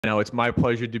Now it's my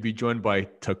pleasure to be joined by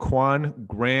Ta'Quon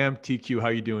Graham. TQ, how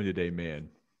you doing today, man?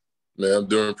 Man, I'm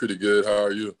doing pretty good. How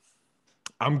are you?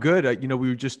 I'm good. We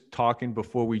were just talking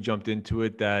before we jumped into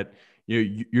it that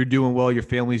you're doing well, your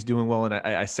family's doing well, and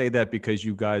I say that because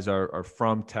you guys are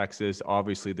from Texas.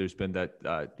 Obviously, there's been that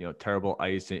terrible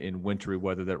ice and wintry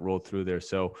weather that rolled through there.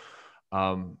 So,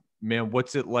 man,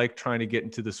 what's it like trying to get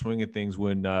into the swing of things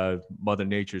when Mother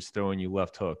Nature's throwing you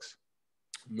left hooks?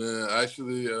 Man,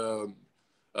 actually,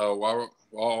 while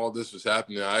all this was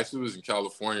happening, I actually was in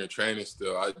California training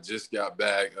still. I just got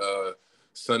back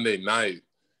Sunday night,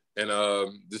 and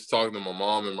just talking to my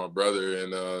mom and my brother,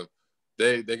 and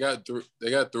they got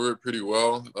through it pretty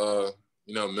well.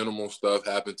 Minimal stuff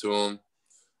happened to them.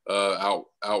 Out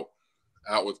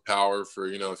with power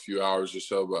for a few hours or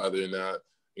so, but other than that,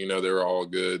 they were all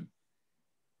good.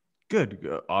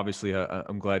 Good. Obviously,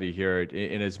 I'm glad to hear it.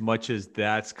 And as much as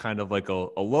that's kind of like a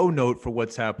low note for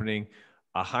what's happening,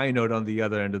 a high note on the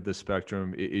other end of the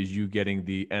spectrum is you getting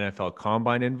the NFL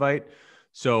Combine invite.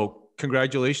 So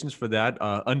congratulations for that.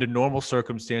 Under normal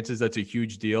circumstances, that's a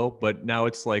huge deal. But now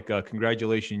it's like,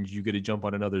 congratulations, you get to jump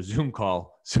on another Zoom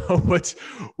call. So what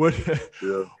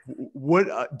Yeah.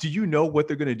 do you know what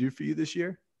they're going to do for you this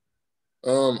year?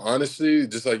 Honestly,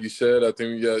 just like you said, I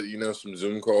think we got, some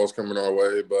Zoom calls coming our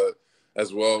way, but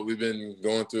as well, we've been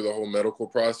going through the whole medical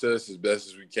process as best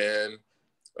as we can.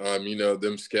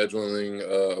 Them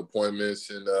scheduling appointments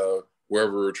and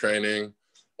wherever we're training,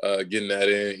 getting that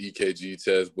in, EKG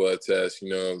test, blood test,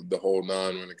 the whole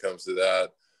nine when it comes to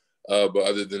that. But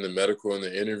other than the medical and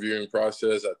the interviewing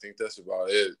process, I think that's about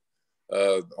it.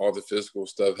 All the physical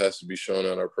stuff has to be shown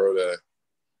on our pro day.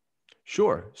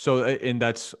 Sure. So, and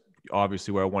that's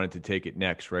obviously where I wanted to take it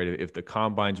next, right? If the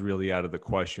combine's really out of the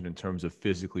question in terms of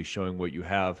physically showing what you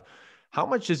have, how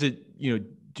much is it,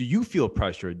 do you feel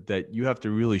pressured that you have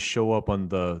to really show up on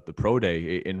the pro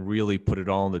day and really put it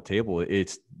all on the table?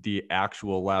 It's the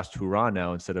actual last hurrah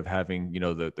now instead of having,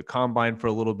 the combine for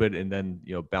a little bit and then,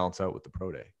 balance out with the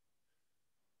pro day.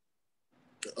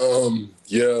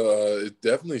 It's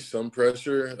definitely some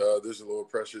pressure. There's a little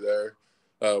pressure there.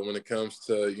 When it comes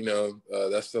to,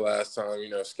 that's the last time,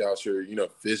 scouts are,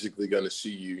 physically going to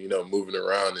see you, moving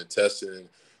around and testing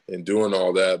and doing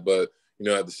all that. But,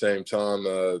 at the same time,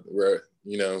 we're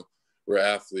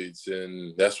athletes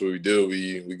and that's what we do.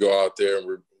 We go out there and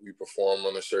we perform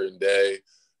on a certain day,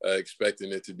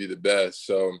 expecting it to be the best.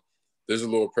 So there's a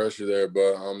little pressure there,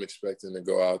 but I'm expecting to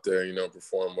go out there,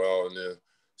 perform well and then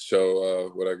show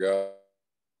what I got.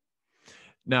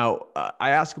 Now,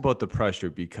 I ask about the pressure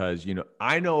because,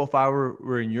 I know if I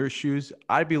were in your shoes,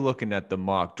 I'd be looking at the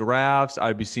mock drafts.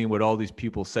 I'd be seeing what all these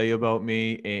people say about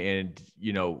me. And,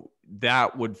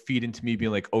 that would feed into me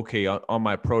being like, okay, on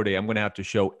my pro day, I'm going to have to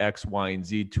show X, Y, and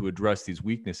Z to address these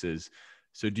weaknesses.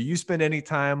 So do you spend any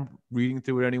time reading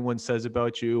through what anyone says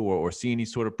about you or see any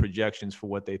sort of projections for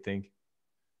what they think?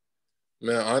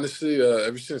 Man, honestly,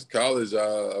 ever since college,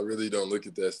 I really don't look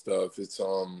at that stuff.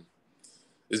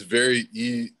 It's very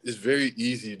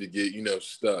easy to get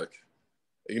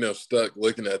stuck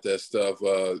looking at that stuff,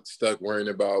 stuck worrying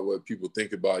about what people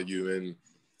think about you, and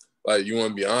like you want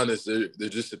to be honest, they're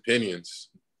just opinions.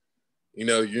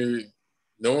 No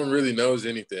one really knows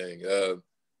anything.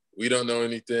 We don't know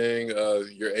anything.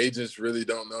 Your agents really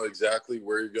don't know exactly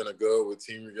where you're gonna go, what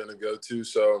team you're gonna go to.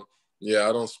 So yeah,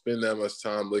 I don't spend that much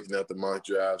time looking at the mock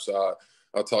drafts.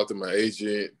 I'll talk to my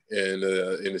agent and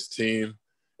his team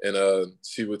and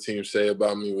see what teams say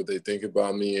about me, what they think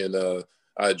about me, and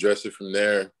I address it from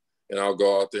there. And I'll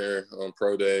go out there on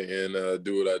pro day and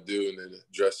do what I do, and then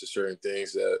address the certain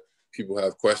things that people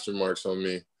have question marks on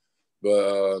me.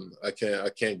 But I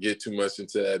can't get too much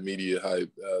into that media hype.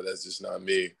 That's just not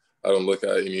me. I don't look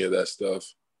at any of that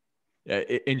stuff. Yeah,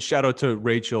 and shout out to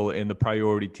Rachel and the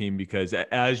priority team because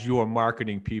as your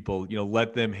marketing people,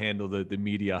 let them handle the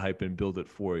media hype and build it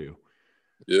for you.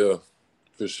 Yeah,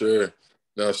 for sure.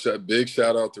 Now, big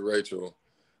shout out to Rachel.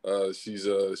 She's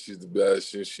the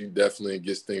best. She definitely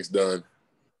gets things done.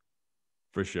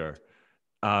 For sure.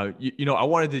 I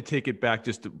wanted to take it back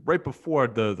just right before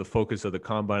the focus of the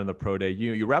combine and the pro day.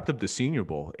 You wrapped up the Senior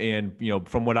Bowl, and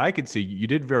from what I could see, you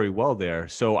did very well there.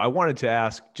 So I wanted to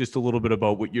ask just a little bit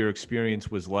about what your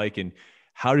experience was like, and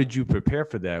how did you prepare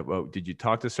for that? Well, did you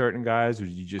talk to certain guys, or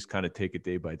did you just kind of take it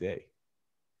day by day?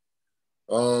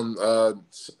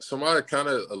 Somebody I kind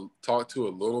of talked to a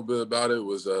little bit about it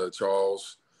was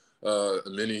Charles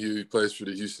Minnie, who plays for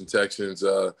the Houston Texans.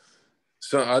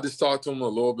 So I just talked to him a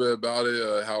little bit about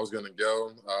it, how it's going to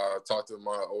go. I talked to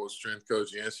my old strength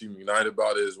coach, Yancey McKnight,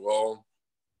 about it as well,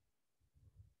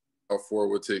 for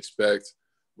what to expect.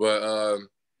 But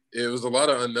it was a lot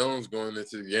of unknowns going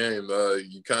into the game.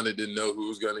 You kind of didn't know who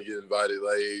was going to get invited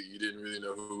late. You didn't really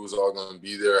know who was all going to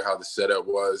be there, how the setup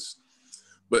was.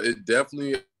 But it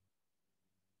definitely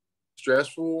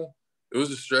stressful. It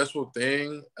was a stressful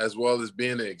thing as well as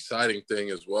being an exciting thing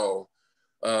as well.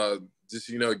 Just,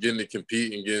 getting to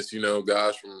compete against,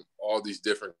 guys from all these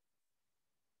different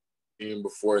teams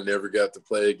before, never got to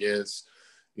play against,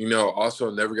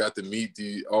 also never got to meet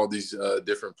all these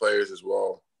different players as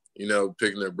well,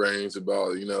 picking their brains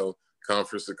about,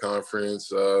 conference to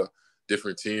conference,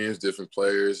 different teams, different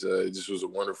players. It just was a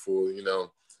wonderful,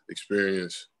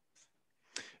 experience.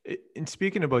 And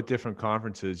speaking about different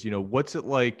conferences, what's it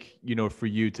like, for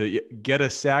you to get a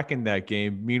sack in that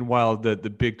game? Meanwhile, the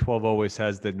Big 12 always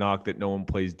has the knock that no one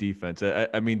plays defense.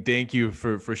 I mean, thank you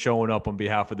for showing up on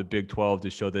behalf of the Big 12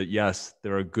 to show that, yes,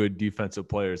 there are good defensive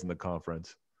players in the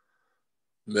conference.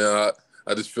 Man,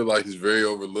 I just feel like it's very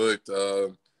overlooked.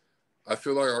 I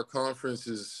feel like our conference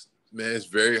is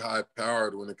very high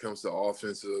powered when it comes to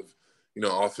offensive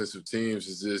teams.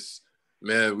 It's just,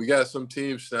 man, we got some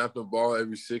teams snapping the ball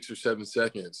every 6 or 7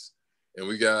 seconds. And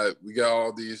we got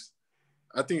all these,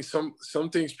 I think some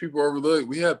things people overlook.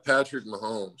 We had Patrick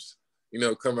Mahomes,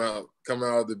 come out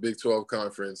of the Big 12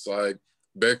 conference, like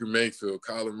Baker Mayfield,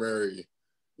 Kyler Murray,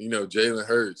 Jalen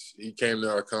Hurts. He came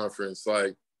to our conference,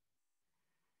 like,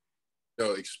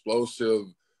 explosive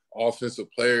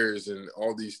offensive players and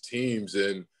all these teams.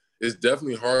 And it's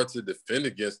definitely hard to defend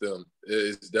against them.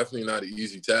 It's definitely not an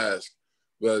easy task,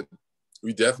 but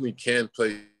we definitely can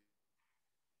play.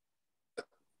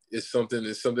 It's something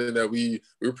that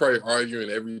we're probably arguing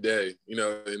every day,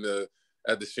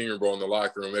 at the Senior Bowl in the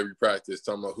locker room, every practice,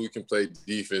 talking about who can play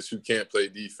defense, who can't play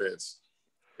defense.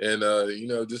 And,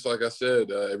 just like I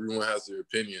said, everyone has their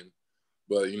opinion.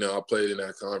 But, I played in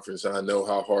that conference. I know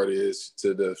how hard it is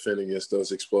to defend against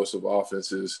those explosive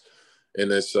offenses.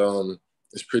 And it's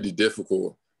pretty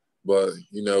difficult. But,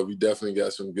 we definitely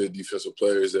got some good defensive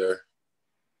players there.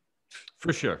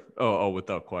 For sure. Oh,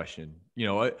 without question.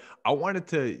 I wanted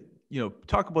to,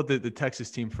 talk about the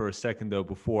Texas team for a second, though,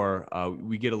 before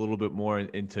we get a little bit more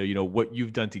into, what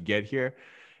you've done to get here.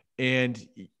 And,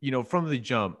 from the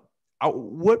jump,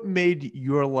 what made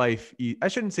your life, I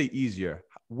shouldn't say easier.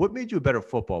 What made you a better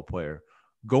football player?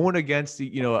 Going against,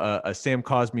 a Sam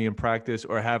Cosmi in practice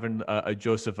or having a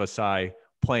Joseph Asai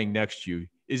playing next to you?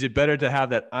 Is it better to have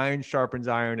that iron sharpens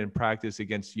iron in practice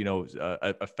against,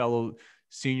 a fellow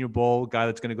Senior Bowl guy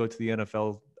that's going to go to the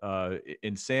NFL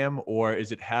in Sam, or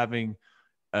is it having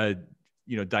a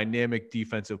dynamic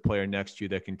defensive player next to you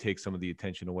that can take some of the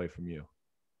attention away from you?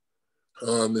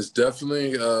 It's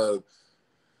definitely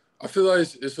I feel like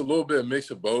it's a little bit of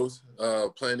mix of both.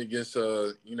 Playing against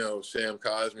Sam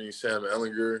Cosmi, Sam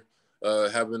Ehlinger,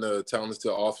 having a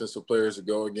talented offensive players to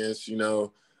go against,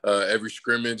 every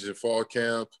scrimmage and fall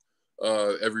camp,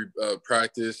 every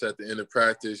practice, at the end of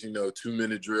practice,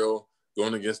 2-minute drill,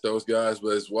 going against those guys, but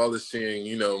as well as seeing,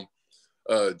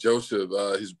 Joseph,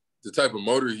 the type of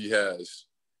motor he has.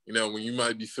 When you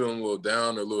might be feeling a little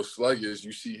down or a little sluggish,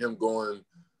 you see him going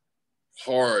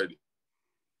hard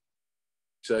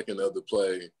second of the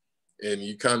play, and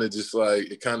you kind of just like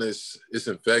it's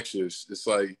infectious. It's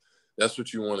like that's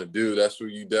what you want to do. That's what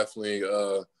you definitely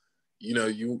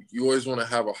you always want to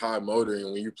have a high motor,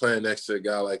 and when you're playing next to a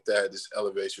guy like that, it just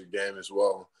elevates your game as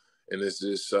well. And it's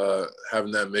just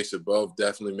having that mix of both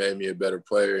definitely made me a better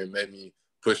player and made me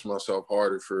push myself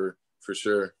harder for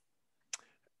sure.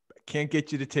 Can't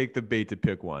get you to take the bait to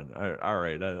pick one. All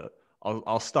right.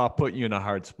 I'll stop putting you in a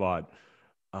hard spot.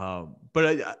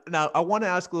 But now I want to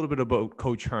ask a little bit about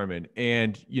Coach Herman.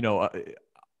 And,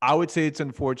 I would say it's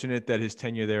unfortunate that his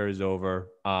tenure there is over.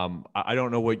 I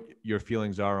don't know what your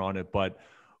feelings are on it, but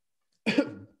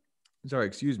sorry,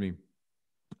 excuse me.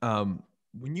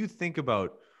 When you think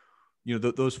about,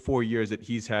 those 4 years that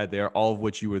he's had there, all of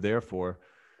which you were there for,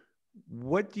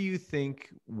 what do you think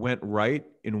went right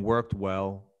and worked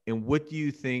well? And what do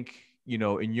you think,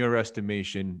 in your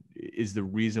estimation, is the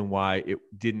reason why it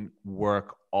didn't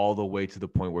work all the way to the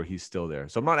point where he's still there?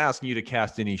 So I'm not asking you to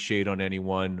cast any shade on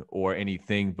anyone or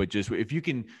anything, but just if you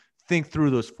can think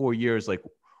through those 4 years, like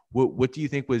what do you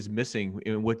think was missing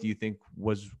and what do you think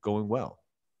was going well?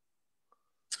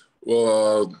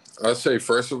 Well, I'd say,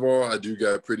 first of all, I do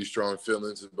got pretty strong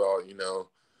feelings about,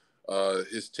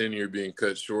 his tenure being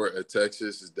cut short at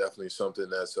Texas is definitely something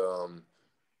that's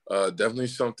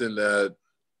that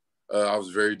I was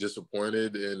very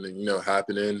disappointed in,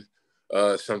 happening.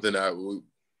 Something that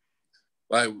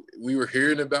we were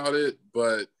hearing about it,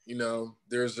 but,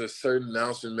 there's a certain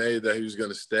announcement made that he was going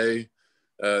to stay.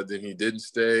 Then he didn't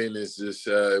stay, and it's just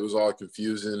it was all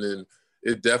confusing. And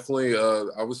it definitely,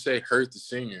 I would say, hurt the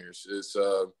seniors. It's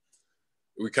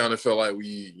we kind of felt like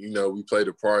we played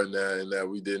a part in that, and that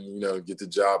we didn't, get the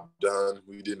job done.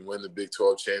 We didn't win the Big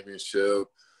 12 championship.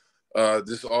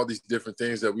 Just all these different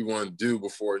things that we wanted to do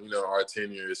before, our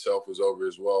tenure itself was over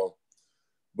as well.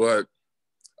 But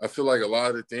I feel like a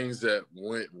lot of the things that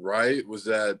went right was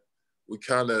that we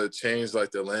kind of changed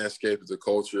like the landscape of the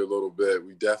culture a little bit.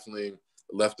 We definitely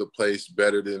left the place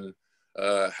better than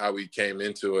how we came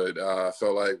into it. I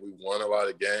felt like we won a lot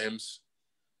of games.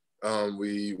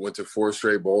 We went to 4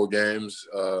 straight bowl games.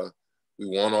 We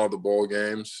won all the bowl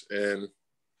games, and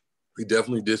we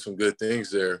definitely did some good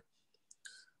things there.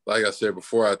 Like I said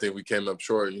before, I think we came up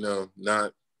short,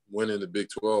 not winning the Big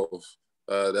 12.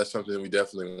 That's something we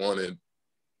definitely wanted.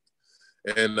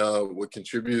 And what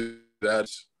contributed to that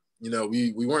is,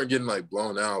 we weren't getting like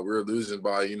blown out. We were losing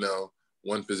by,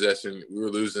 one possession. We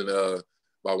were losing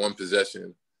by one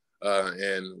possession.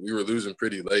 And we were losing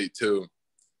pretty late too.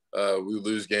 We would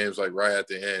lose games like right at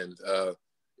the end.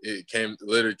 It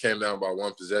literally came down by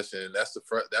one possession. And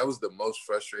that was the most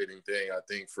frustrating thing, I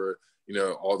think, for,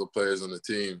 all the players on the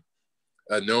team.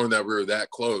 Knowing that we were that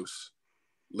close,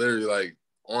 literally like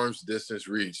arm's distance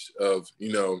reach of,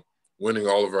 winning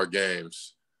all of our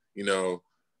games,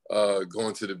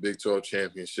 going to the Big 12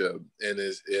 championship. And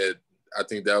I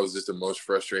think that was just the most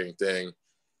frustrating thing,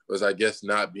 was I guess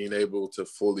not being able to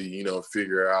fully,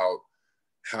 figure out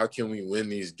how can we win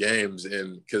these games.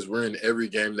 And because we're in every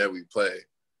game that we play,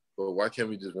 but why can't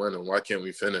we just win them? Why can't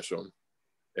we finish them?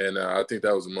 And I think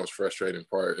that was the most frustrating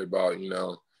part about,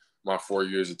 my 4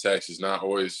 years of Texas, not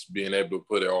always being able to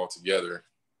put it all together.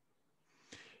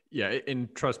 Yeah,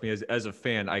 and trust me, as a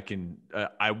fan,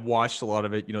 I watched a lot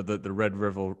of it. The Red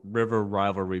River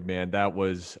rivalry, man. That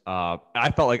was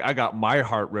I felt like I got my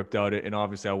heart ripped out, and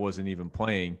obviously I wasn't even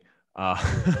playing,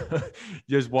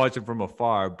 just watching from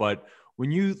afar. But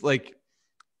when you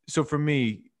so for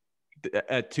me,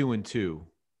 at 2-2,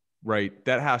 right,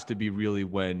 that has to be really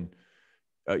when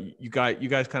you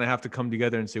guys kind of have to come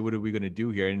together and say, what are we going to do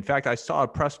here? And in fact, I saw a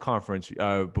press conference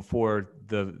before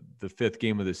the 5th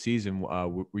game of the season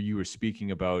where you were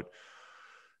speaking about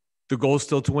the goal is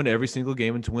still to win every single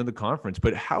game and to win the conference.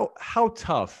 But how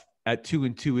tough at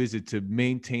 2-2 is it to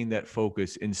maintain that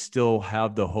focus and still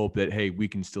have the hope that, hey, we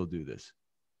can still do this?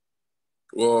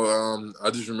 Well, I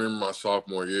just remember my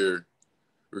sophomore year,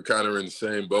 we were kind of in the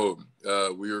same boat.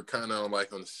 We were kind of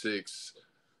like on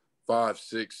 5,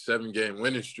 6, 7 game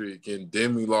winning streak, and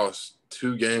then we lost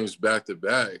 2 games back to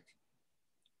back,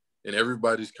 and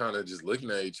everybody's kind of just looking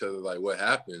at each other like, what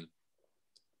happened?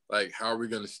 Like, how are we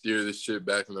going to steer this shit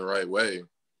back in the right way?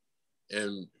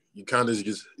 And you kind of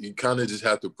just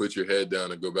have to put your head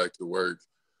down and go back to work.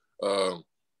 I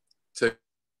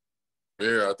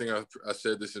think I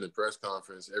said this in the press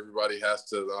conference. Everybody has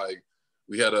to,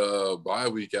 we had a bye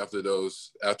week after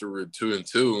we're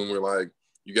 2-2, and we're like,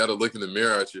 you got to look in the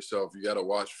mirror at yourself. You got to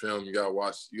watch film. You got to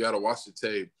watch the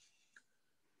tape.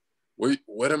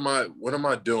 What am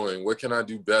I doing? What can I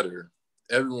do better?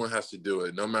 Everyone has to do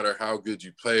it. No matter how good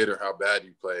you played or how bad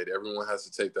you played, everyone has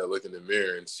to take that look in the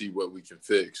mirror and see what we can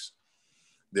fix.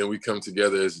 Then we come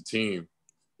together as a team,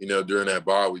 during that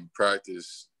bye week,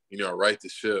 practice, right the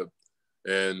ship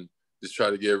and just try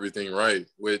to get everything right,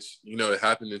 which, it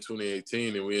happened in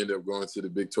 2018, and we ended up going to the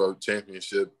Big 12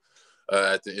 championship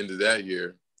at the end of that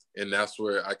year. And that's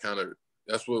where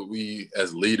that's what we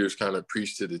as leaders kind of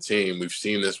preach to the team. We've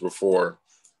seen this before,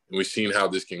 and we've seen how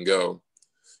this can go.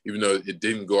 Even though it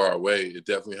didn't go our way, it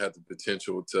definitely had the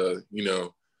potential to,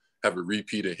 have a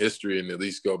repeat in history and at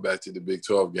least go back to the Big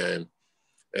 12 game.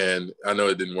 And I know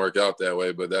it didn't work out that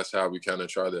way, but that's how we kind of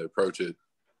try to approach it.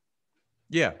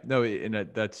 Yeah, no, and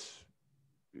that's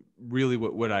really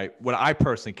what I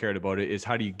personally cared about it is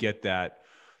how do you get that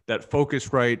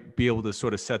focus right, be able to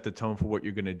sort of set the tone for what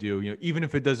you're going to do. Even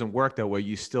if it doesn't work that way,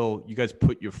 you guys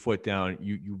put your foot down,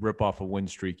 you rip off a win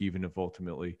streak, even if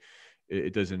ultimately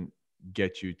it doesn't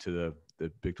get you to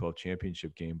the Big 12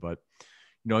 championship game. But,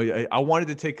 I wanted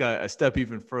to take a step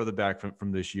even further back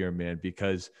from this year, man,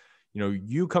 because,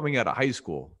 you coming out of high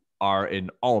school are an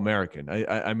All-American.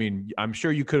 I mean, I'm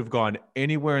sure you could have gone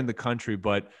anywhere in the country,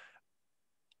 but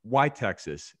why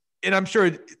Texas? And I'm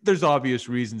sure there's obvious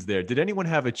reasons there. Did anyone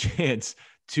have a chance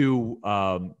to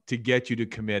get you to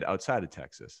commit outside of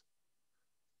Texas?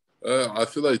 I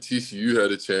feel like TCU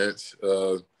had a chance,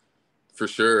 for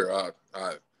sure.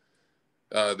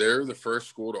 They're the first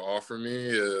school to offer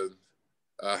me.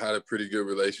 I had a pretty good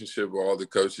relationship with all the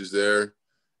coaches there,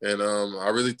 and I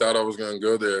really thought I was going to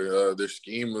go there. Their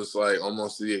scheme was like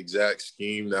almost the exact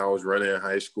scheme that I was running in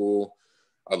high school.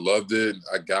 I loved it.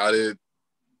 I got it.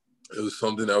 it was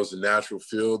something that was a natural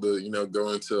feel to, go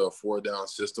into a 4-down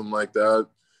system like that.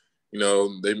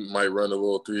 They might run a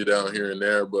little 3-down here and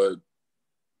there, but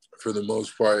for the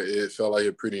most part, it felt like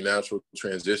a pretty natural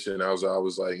transition. I was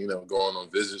like, going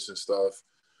on visits and stuff.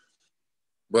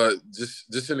 But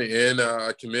just in the end,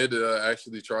 I committed to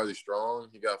actually Charlie Strong.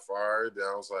 He got fired, and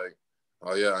I was like,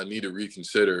 oh yeah, I need to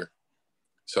reconsider.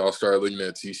 So I started looking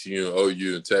at TCU and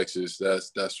OU and Texas.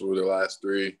 That's for the last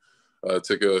three.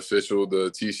 Took an official to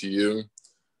TCU.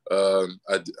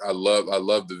 I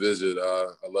loved the visit.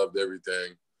 I loved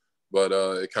everything, but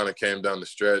it kind of came down the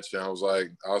stretch, and I was like,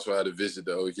 I also had to visit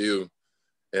the OU,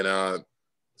 and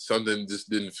something just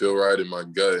didn't feel right in my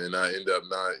gut, and I ended up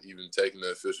not even taking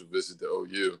the official visit to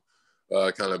OU.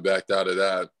 I kind of backed out of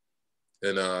that,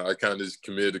 and I kind of just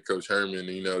committed to Coach Herman,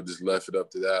 and, just left it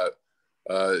up to that.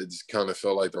 It just kind of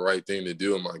felt like the right thing to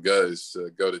do in my gut is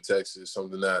to go to Texas,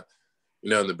 something that,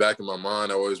 in the back of my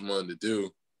mind, I always wanted to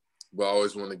do, but I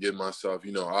always want to give myself,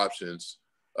 options,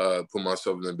 put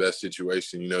myself in the best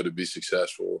situation, to be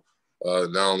successful,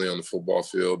 not only on the football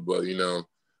field, but,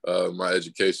 my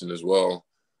education as well.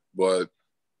 But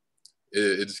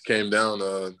it just came down.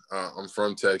 I'm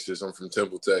from Texas. I'm from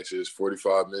Temple, Texas,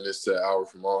 45 minutes to an hour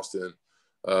from Austin.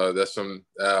 That's something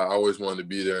I always wanted to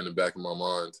be there in the back of my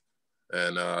mind.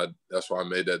 And that's why I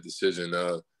made that decision.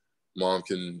 Mom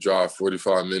can drive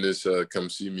 45 minutes, come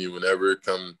see me whenever,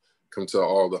 come to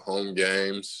all the home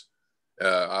games.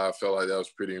 I felt like that was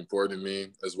pretty important to me,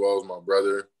 as well as my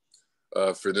brother.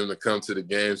 For them to come to the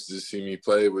games to see me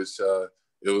play, which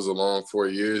it was a long 4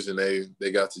 years, and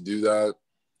they got to do that.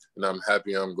 And I'm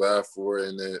happy, I'm glad for it.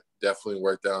 And it definitely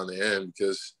worked out in the end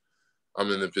because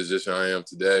I'm in the position I am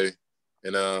today.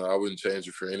 And I wouldn't change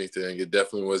it for anything. It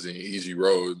definitely wasn't an easy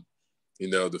road,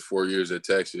 the 4 years at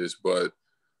Texas, but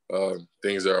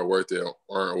things that are worth it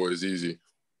aren't always easy.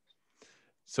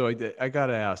 So I got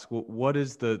to ask, what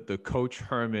is the Coach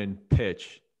Herman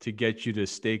pitch to get you to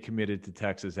stay committed to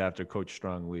Texas after Coach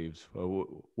Strong leaves?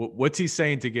 What's he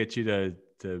saying to get you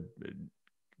to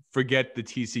forget the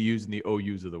TCUs and the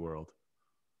OUs of the world?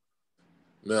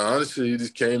 Man, honestly, he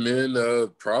just came in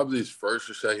probably his first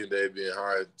or second day being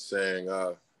hired, saying,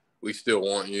 we still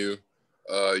want you.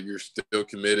 You're still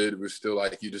committed. We're still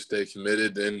like you to stay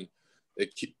committed. And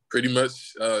it pretty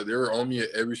much they were on me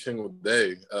every single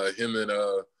day. Him and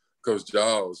Coach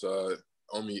Giles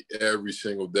on me every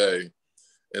single day,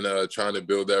 and trying to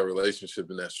build that relationship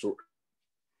in that short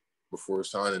before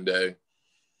signing day.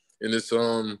 And it's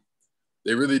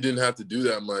they really didn't have to do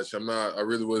that much. I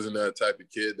really wasn't that type of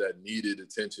kid that needed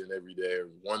attention every day or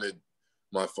wanted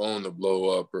my phone to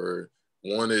blow up or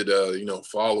wanted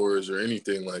followers or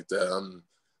anything like that.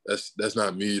 That's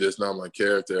not me. That's not my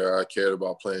character. I cared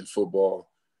about playing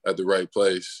football at the right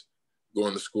place,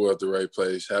 going to school at the right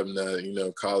place, having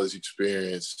that, college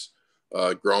experience,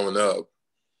 growing up.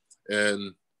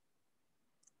 And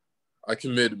I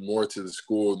committed more to the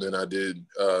school than I did,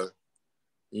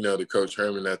 to Coach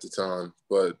Herman at the time.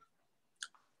 But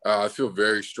I feel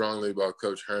very strongly about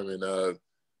Coach Herman.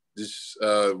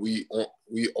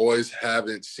 We always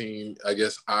haven't seen, I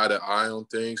guess, eye to eye on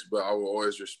things, but I will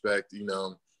always respect,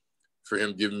 for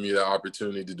him giving me the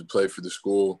opportunity to play for the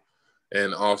school,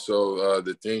 and also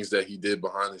the things that he did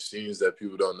behind the scenes that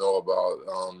people don't know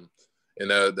about. And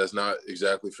that's not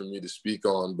exactly for me to speak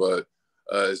on, but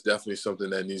it's definitely something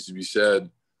that needs to be said.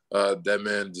 That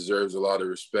man deserves a lot of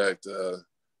respect,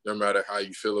 no matter how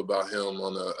you feel about him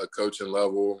on a coaching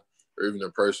level or even a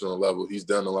personal level. He's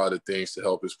done a lot of things to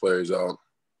help his players out.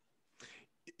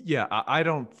 Yeah, I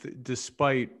don't,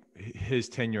 despite his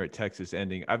tenure at Texas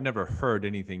ending, I've never heard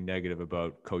anything negative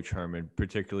about Coach Herman,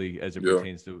 particularly as it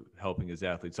pertains to helping his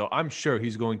athletes. So I'm sure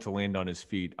he's going to land on his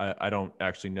feet. I don't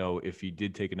actually know if he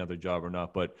did take another job or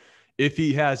not, but if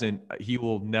he hasn't, he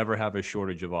will never have a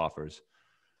shortage of offers.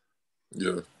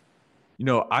 Yeah.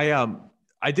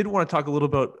 I did want to talk a little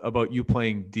bit about you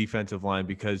playing defensive line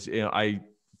because,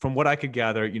 from what I could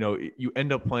gather, you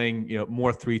end up playing,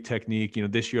 more 3 technique,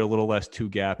 this year, a little less 2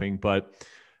 gapping, but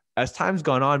as time's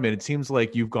gone on, man, it seems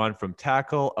like you've gone from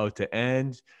tackle out to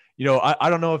end. I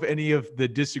don't know if any of the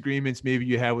disagreements maybe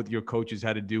you had with your coaches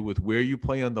had to do with where you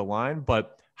play on the line,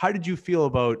 but how did you feel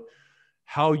about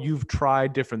how you've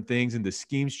tried different things and the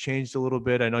schemes changed a little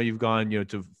bit? I know you've gone,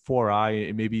 to 4-eye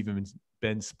and maybe even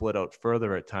been split out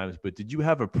further at times, but did you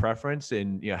have a preference,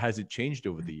 and has it changed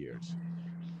over the years?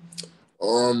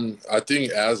 I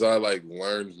think as I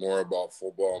learned more about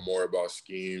football, more about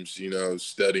schemes,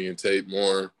 studying tape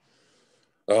more.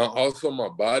 Also, my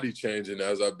body changing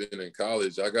as I've been in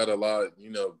college. I got a lot,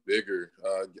 bigger.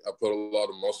 I put a lot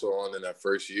of muscle on in that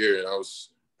first year, and I was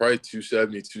probably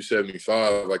 270,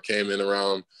 275. I came in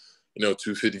around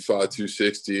 255,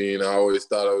 260, and I always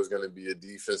thought I was going to be a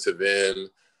defensive end.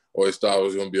 Always thought I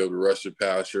was going to be able to rush the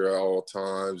passer at all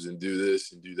times and do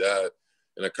this and do that.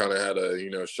 And I kind of had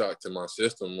a, shock to my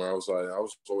system where I was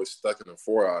always stuck in the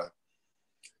 4-eye.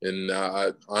 And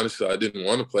I honestly, I didn't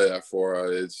want to play that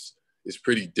 4-eye. It's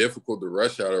pretty difficult to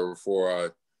rush out over 4-eye,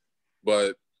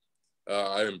 but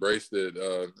I embraced it.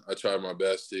 I tried my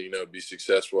best to, be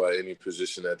successful at any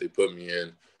position that they put me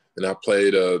in. And I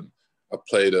played a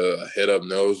head up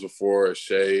nose before, a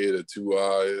shade, a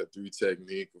 2-eye, a 3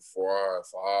 technique, a 4-eye, a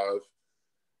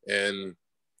 5. And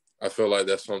I feel like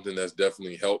that's something that's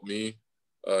definitely helped me,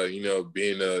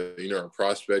 being a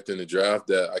prospect in the draft,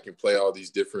 that I can play all these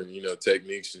different,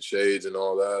 techniques and shades and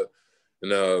all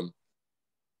that.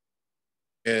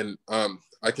 And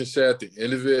I can say at the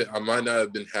end of it, I might not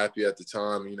have been happy at the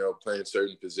time, playing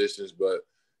certain positions, but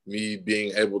me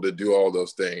being able to do all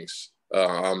those things,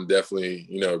 I'm definitely,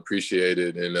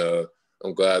 appreciated. And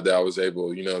I'm glad that I was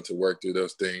able, to work through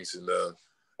those things and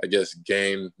I guess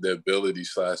gain the ability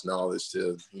 / knowledge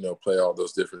to, play all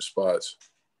those different spots.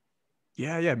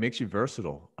 Yeah. It makes you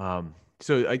versatile.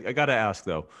 So I got to ask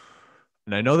though,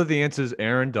 and I know that the answer is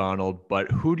Aaron Donald,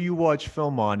 but who do you watch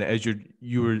film on as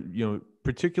you were,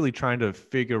 particularly trying to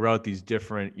figure out these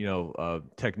different,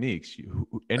 techniques?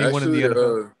 Anyone in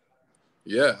the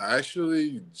NFL?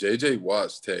 Actually, JJ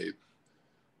Watt's tape.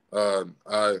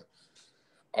 I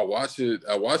watch it.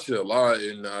 I watch it a lot,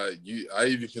 and I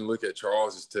even can look at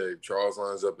Charles's tape. Charles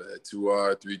lines up at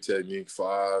 2-eye, 3 technique,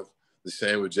 5. The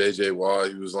same with JJ Watt.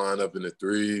 He was lined up in a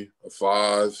 3, a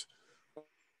 5.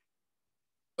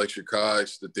 Lecture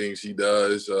Cox, the things he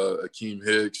does, Akeem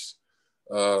Hicks,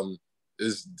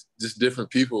 is just different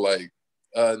people. Like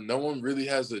no one really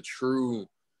has a true,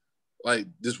 like,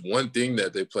 just one thing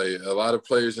that they play. A lot of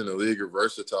players in the league are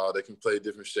versatile. They can play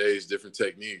different shades, different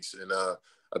techniques. And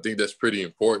I think that's pretty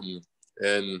important.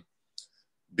 And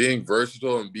being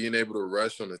versatile and being able to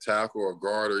rush on the tackle or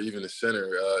guard or even the center,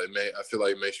 I feel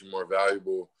like it makes you more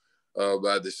valuable.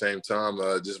 But at the same time,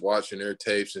 just watching their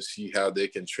tapes and see how they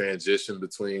can transition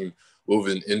between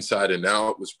moving inside and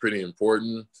out was pretty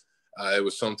important. It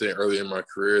was something early in my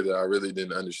career that I really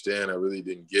didn't understand. I really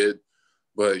didn't get.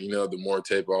 But, the more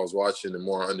tape I was watching, the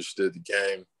more I understood the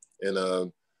game.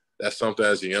 And that's something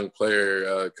as a young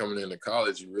player coming into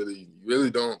college, you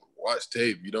really don't watch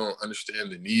tape. You don't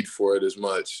understand the need for it as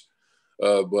much.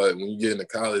 But when you get into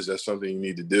college, that's something you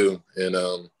need to do. And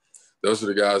those are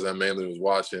the guys I mainly was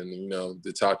watching,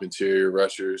 the top interior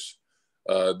rushers.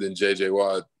 Then J.J.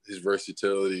 Watt, his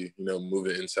versatility,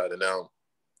 moving inside and out.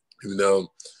 Even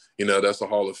though, that's a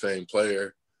Hall of Fame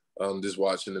player. Just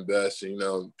watching the best,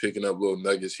 picking up little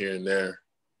nuggets here and there.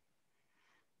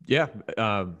 Yeah.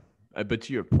 But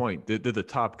to your point, they're the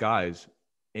top guys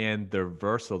and they're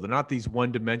versatile. They're not these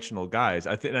one-dimensional guys.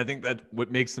 I think that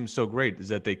what makes them so great is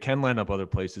that they can line up other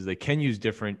places. They can use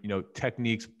different,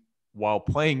 techniques while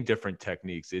playing different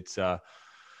techniques. It's, I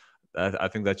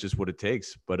think that's just what it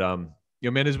takes. But,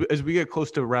 man, as we get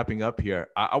close to wrapping up here,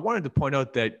 I wanted to point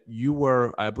out that you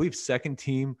were, I believe, second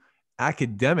team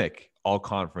academic all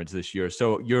conference this year.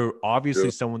 So you're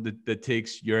obviously someone that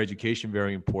takes your education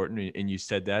very important. And you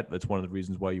said that's one of the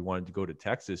reasons why you wanted to go to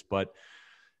Texas. But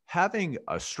having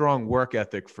a strong work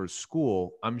ethic for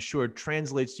school, I'm sure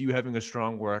translates to you having a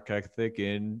strong work ethic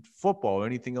in football or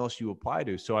anything else you apply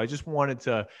to. So I just wanted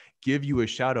to give you a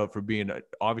shout out for being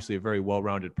obviously a very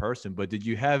well-rounded person. But did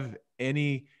you have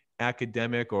any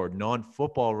academic or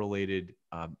non-football related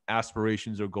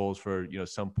aspirations or goals for,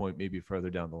 some point, maybe further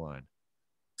down the line?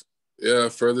 Yeah,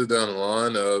 further down the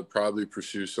line, probably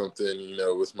pursue something,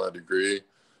 with my degree.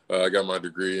 I got my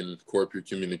degree in corporate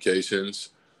communications.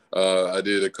 I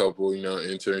did a couple,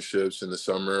 internships in the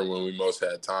summer when we most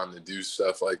had time to do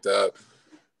stuff like that.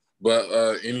 But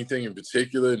anything in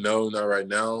particular, no, not right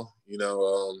now.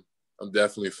 I'm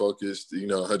definitely focused,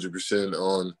 100%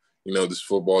 on, this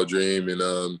football dream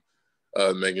and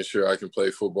making sure I can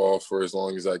play football for as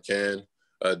long as I can.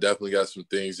 Definitely got some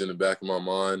things in the back of my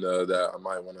mind that I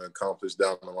might want to accomplish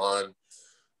down the line.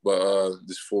 But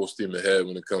just full steam ahead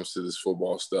when it comes to this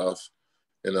football stuff.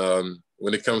 And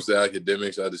when it comes to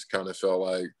academics, I just kind of felt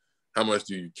like, how much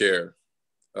do you care?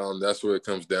 That's what it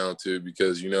comes down to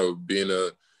because, being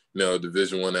a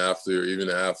Division I athlete or even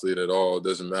an athlete at all, it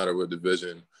doesn't matter what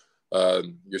division.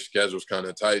 Your schedule's kind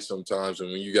of tight sometimes.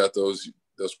 And when you got those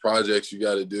projects you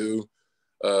got to do,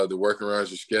 the work around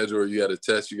your schedule, or you got a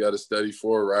test you got to study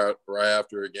for right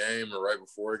after a game or right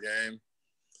before a game.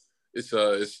 It's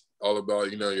all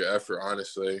about, your effort,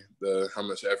 honestly, how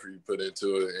much effort you put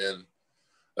into it.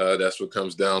 And that's what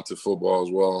comes down to football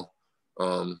as well.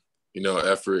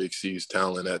 Effort exceeds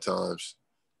talent at times.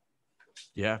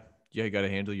 Yeah. yeah, you got to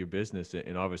handle your business.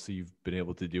 And obviously you've been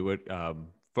able to do it on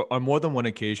more than one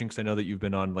occasion. Cause I know that you've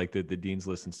been on like the Dean's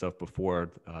List and stuff before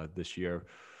this year.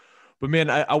 But man,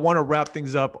 I want to wrap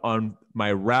things up on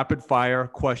my rapid fire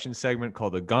question segment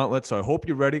called the Gauntlet. So I hope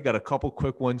you're ready. Got a couple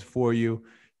quick ones for you.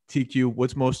 TQ,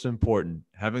 what's most important,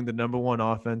 having the number one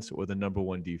offense or the number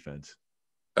one defense?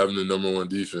 Having the number one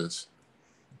defense.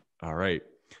 All right.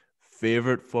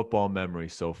 Favorite football memory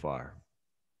so far?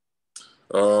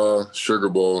 Sugar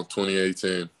Bowl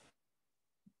 2018.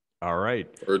 All right.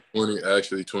 Or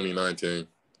 2019.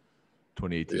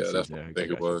 2018 Yeah, that's season. what Yeah, I I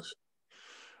think it got you.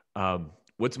 was.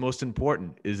 What's most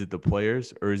important? Is it the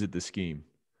players or is it the scheme?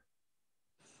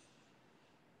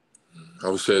 I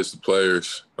would say it's the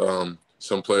players.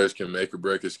 Some players can make or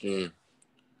break a scheme.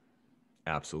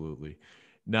 Absolutely.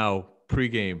 Now,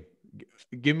 pregame,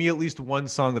 give me at least one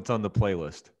song that's on the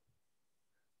playlist.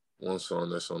 One song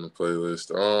that's on the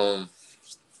playlist.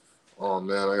 Oh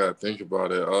man, I gotta think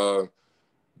about it.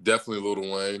 Definitely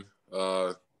Lil Wayne.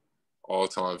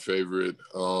 All-time favorite.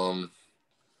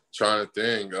 Trying to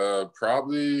think.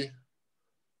 Probably.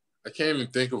 I can't even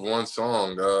think of one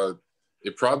song.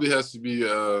 It probably has to be.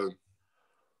 Oh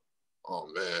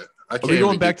man, I Are can't we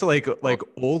going even back get. to like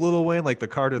old Lil Wayne, like the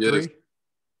Carter Yes, 3?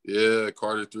 yeah,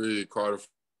 Carter 3, Carter.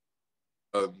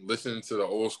 Listening to the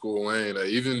old school Wayne,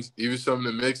 even some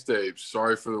of the mixtapes.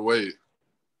 Sorry for the wait.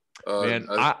 Man,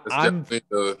 That's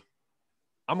definitely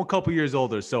I'm a couple years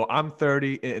older, so I'm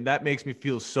 30, and that makes me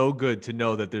feel so good to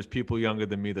know that there's people younger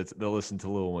than me that listen to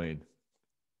Lil Wayne.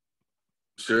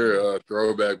 sure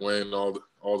throwback Wayne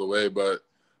all the way. But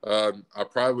I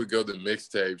probably would go the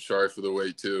mixtape. Sorry for the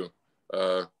wait too.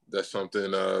 That's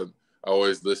something I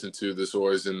always listen to. This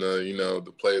always in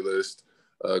the playlist.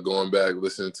 Going back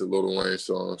listening to Lil Wayne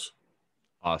songs.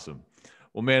 Awesome.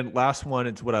 Well, man, last one.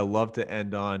 It's what I love to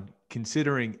end on.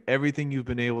 Considering everything you've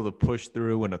been able to push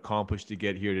through and accomplish to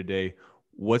get here today,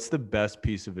 what's the best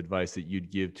piece of advice that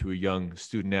you'd give to a young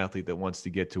student athlete that wants to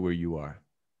get to where you are?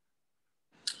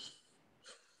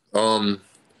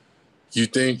 You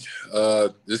think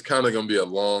this kind of gonna be a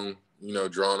long,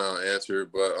 drawn out answer,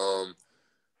 but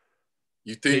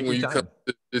you think Take your when you come time.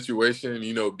 to the situation,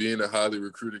 being a highly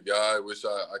recruited guy, which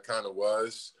I kind of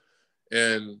was,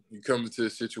 and you come into a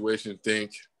situation,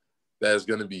 think that it's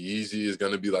going to be easy, it's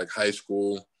going to be like high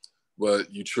school,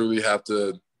 but you truly have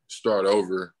to start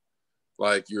over.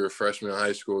 Like you're a freshman in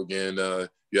high school again.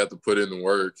 You have to put in the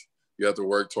work. You have to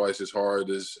work twice as hard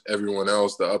as everyone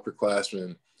else, the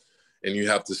upperclassmen, and you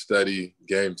have to study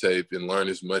game tape and learn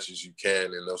as much as you can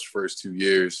in those first 2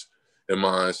 years. In my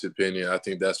honest opinion, I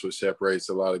think that's what separates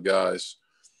a lot of guys.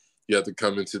 You have to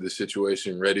come into the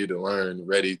situation ready to learn,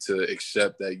 ready to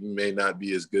accept that you may not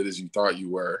be as good as you thought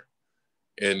you were,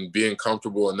 and being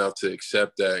comfortable enough to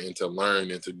accept that and to learn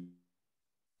and to.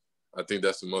 I think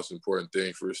that's the most important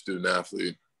thing for a student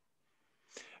athlete.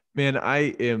 Man,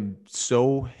 I am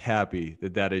so happy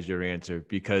that that is your answer,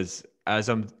 because as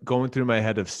I'm going through my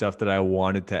head of stuff that I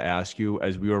wanted to ask you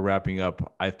as we were wrapping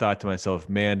up, I thought to myself,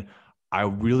 man, I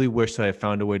really wish that I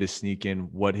found a way to sneak in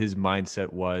what his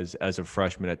mindset was as a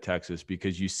freshman at Texas,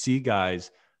 because you see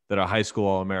guys that are high school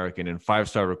All-American and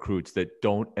five-star recruits that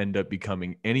don't end up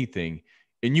becoming anything,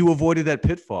 and you avoided that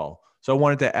pitfall. So I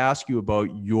wanted to ask you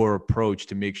about your approach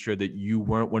to make sure that you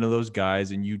weren't one of those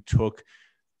guys and you took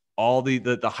all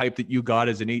the hype that you got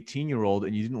as an 18-year-old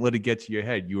and you didn't let it get to your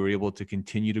head. You were able to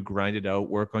continue to grind it out,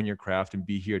 work on your craft, and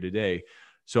be here today.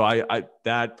 So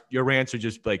that your answer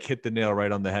just like hit the nail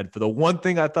right on the head for the one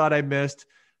thing I thought I missed.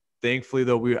 Thankfully,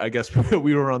 though, I guess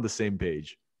we were on the same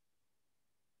page.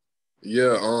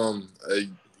 Yeah.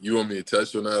 You want me to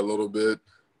touch on that a little bit?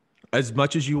 As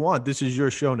much as you want. This is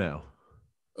your show now.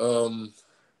 Um,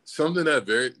 Something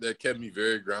that kept me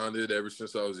very grounded ever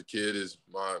since I was a kid is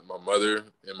my mother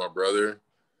and my brother.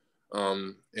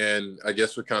 And I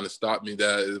guess what kind of stopped me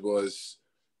that it was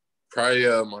probably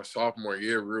my sophomore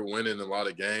year. We were winning a lot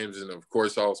of games, and of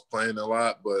course I was playing a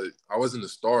lot, but I wasn't a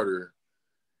starter,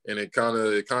 and it kind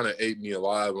of ate me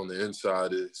alive on the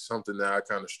inside. It's something that I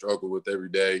kind of struggle with every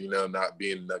day. Not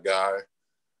being the guy,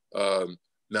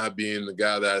 not being the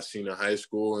guy that I seen in high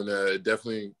school, and it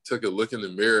definitely took a look in the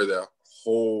mirror that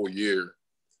whole year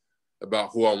about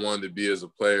who I wanted to be as a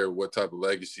player, what type of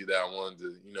legacy that I wanted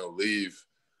to, leave.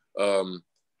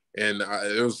 And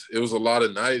it was a lot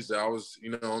of nights that I was,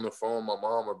 on the phone with my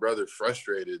mom, my brother,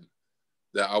 frustrated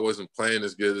that I wasn't playing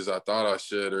as good as I thought I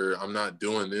should, or I'm not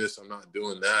doing this, I'm not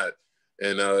doing that.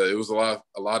 And it was a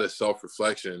lot of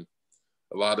self-reflection,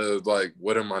 a lot of like,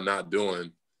 what am I not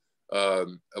doing? A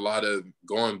lot of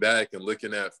going back and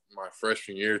looking at my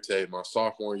freshman year tape, my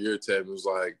sophomore year tape, it was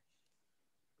like,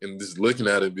 and just looking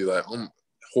at it and be like, I'm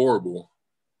horrible.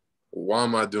 why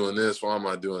am I doing this? Why am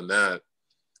I doing that?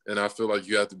 And I feel like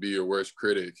you have to be your worst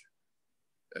critic.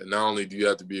 And not only do you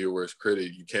have to be your worst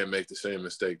critic, you can't make the same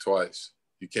mistake twice.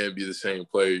 You can't be the same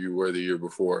player you were the year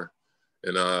before.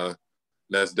 And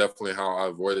that's definitely how I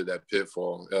avoided that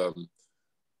pitfall.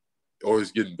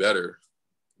 Always getting better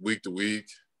week to week,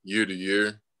 year to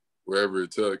year, wherever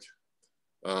it took.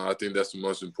 I think that's the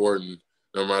most important.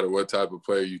 No matter what type of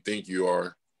player you think you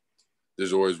are,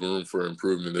 there's always room for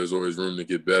improvement. There's always room to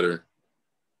get better.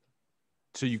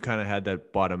 So you kind of had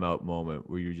that bottom out moment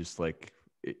where you're just like,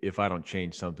 if I don't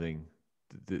change something,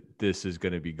 this is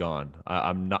going to be gone.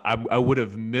 I'm not. I would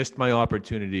have missed my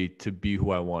opportunity to be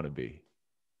who I want to be.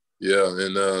 Yeah,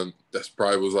 and that's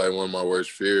probably was like one of my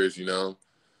worst fears.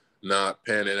 Not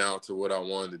panning out to what I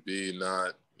wanted to be,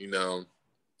 not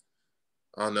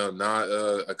I don't know, not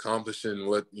accomplishing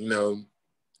what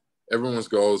everyone's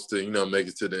goal is to make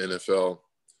it to the NFL.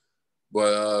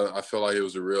 But I felt like it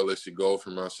was a realistic goal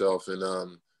for myself, and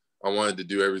I wanted to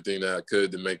do everything that I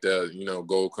could to make that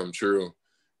goal come true.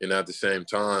 And at the same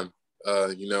time,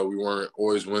 we weren't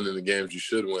always winning the games you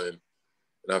should win.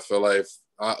 And I felt like if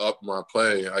I upped my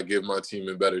play, I give my team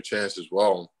a better chance as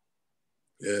well.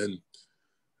 And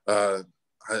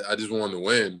I just wanted to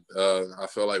win. I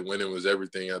felt like winning was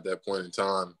everything at that point in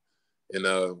time.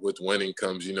 And with winning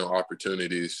comes,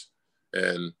 opportunities.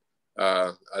 And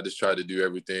I just tried to do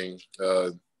everything,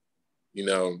 to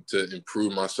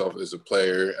improve myself as a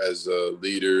player, as a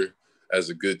leader, as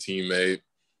a good teammate.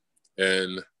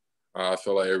 And I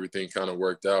felt like everything kind of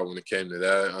worked out when it came to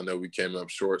that. I know we came up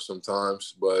short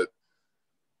sometimes, but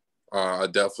I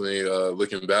definitely,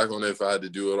 looking back on it, if I had to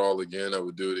do it all again, I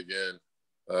would do it again.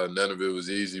 None of it was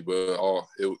easy, but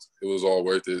it was all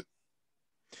worth it.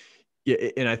 Yeah,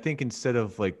 and I think instead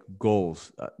of like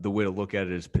goals, the way to look at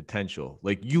it is potential.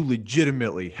 Like you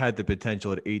legitimately had the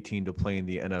potential at 18 to play in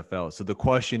the NFL. So the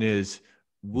question is,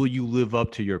 will you live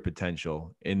up to your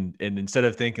potential? And instead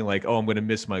of thinking like, oh, I'm going to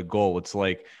miss my goal, it's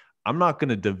like, I'm not going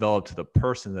to develop to the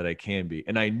person that I can be.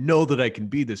 And I know that I can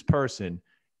be this person.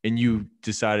 And you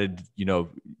decided,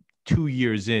 2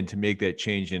 years in to make that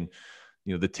change. And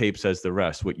the tape says the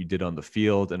rest, what you did on the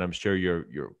field. And I'm sure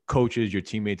your coaches, your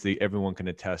teammates, everyone can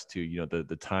attest to,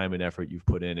 the time and effort you've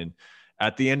put in. And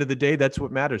at the end of the day, that's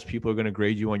what matters. People are going to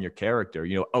grade you on your character,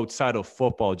 outside of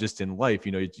football, just in life,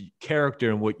 it's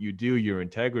character and what you do, your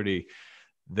integrity,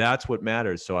 that's what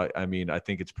matters. So I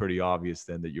think it's pretty obvious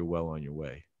then that you're well on your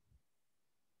way.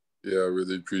 Yeah, I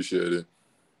really appreciate it.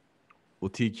 Well,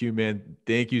 TQ, man,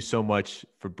 thank you so much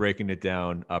for breaking it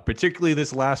down. Particularly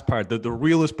this last part, the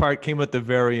realest part came at the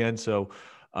very end. So,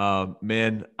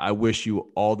 man, I wish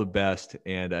you all the best,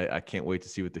 and I can't wait to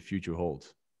see what the future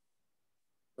holds.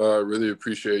 I really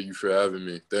appreciate you for having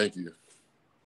me. Thank you.